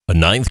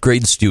ninth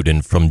grade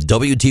student from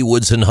W.T.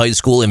 Woodson High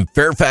School in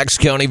Fairfax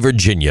County,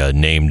 Virginia,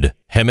 named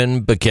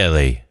Heman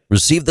Bekele,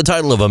 received the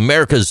title of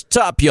America's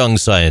top young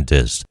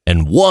scientist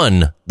and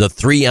won the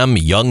 3M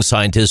Young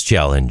Scientist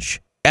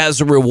Challenge. As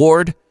a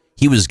reward,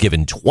 he was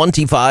given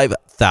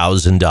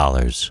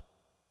 $25,000.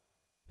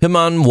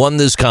 Heman won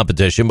this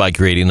competition by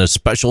creating a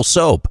special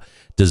soap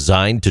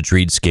designed to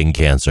treat skin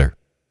cancer.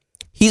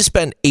 He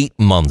spent 8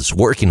 months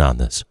working on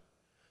this.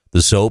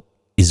 The soap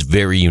is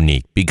very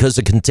unique because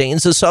it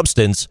contains a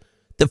substance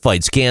that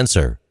fights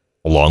cancer,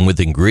 along with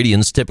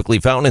ingredients typically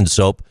found in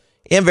soap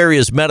and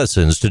various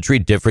medicines to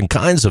treat different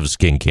kinds of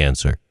skin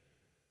cancer.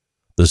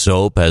 The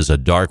soap has a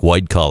dark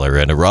white color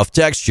and a rough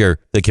texture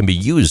that can be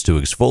used to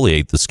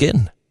exfoliate the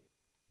skin.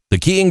 The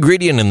key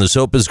ingredient in the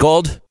soap is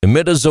called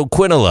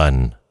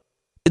imidazoquinoline.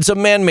 It's a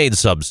man-made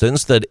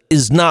substance that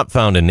is not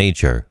found in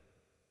nature.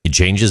 It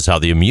changes how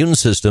the immune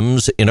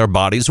systems in our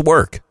bodies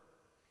work.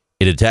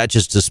 It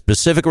attaches to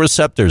specific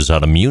receptors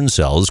on immune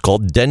cells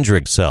called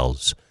dendritic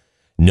cells,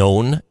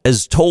 known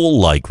as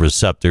toll-like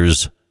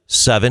receptors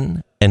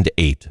 7 and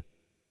 8.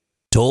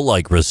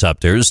 Toll-like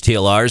receptors,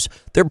 TLRs,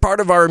 they're part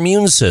of our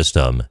immune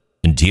system,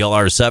 and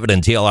TLR7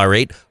 and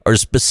TLR8 are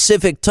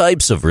specific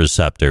types of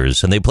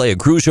receptors, and they play a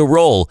crucial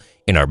role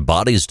in our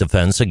body's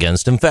defense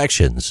against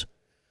infections.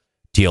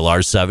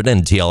 TLR7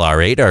 and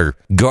TLR8 are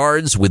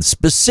guards with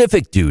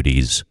specific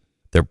duties.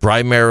 They're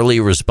primarily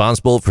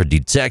responsible for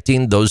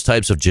detecting those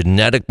types of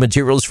genetic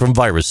materials from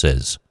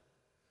viruses.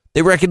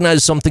 They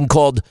recognize something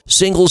called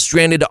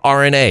single-stranded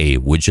RNA,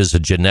 which is a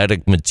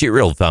genetic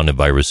material found in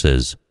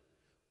viruses.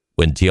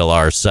 When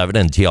TLR7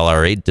 and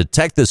TLR8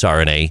 detect this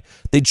RNA,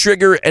 they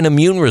trigger an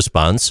immune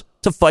response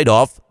to fight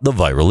off the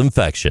viral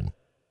infection.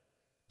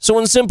 So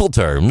in simple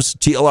terms,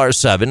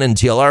 TLR7 and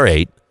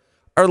TLR8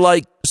 are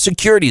like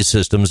security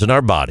systems in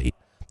our body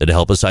that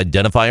help us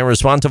identify and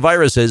respond to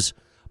viruses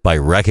by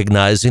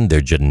recognizing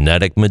their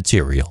genetic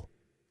material.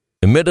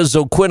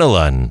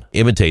 Imidazoquinoline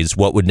imitates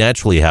what would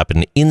naturally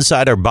happen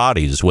inside our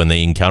bodies when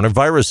they encounter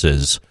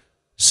viruses,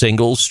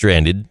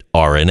 single-stranded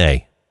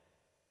RNA.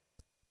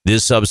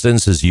 This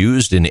substance is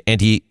used in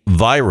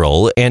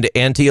antiviral and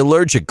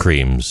anti-allergic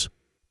creams,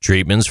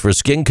 treatments for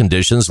skin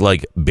conditions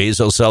like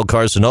basal cell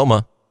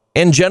carcinoma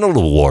and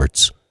genital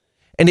warts,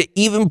 and it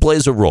even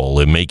plays a role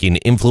in making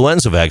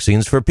influenza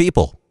vaccines for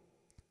people.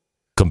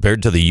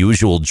 Compared to the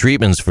usual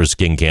treatments for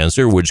skin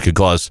cancer, which could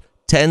cost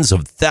tens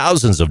of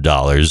thousands of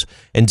dollars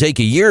and take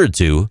a year or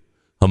two,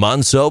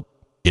 Heman soap,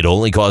 it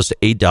only costs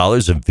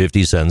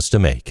 $8.50 to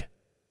make.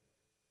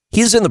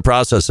 He's in the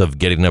process of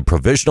getting a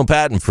provisional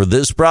patent for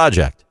this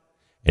project,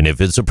 and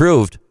if it's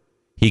approved,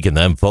 he can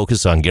then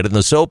focus on getting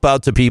the soap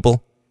out to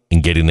people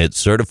and getting it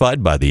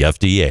certified by the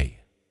FDA.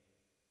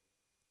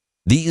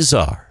 These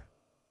are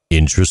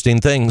Interesting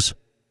Things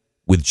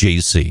with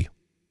JC.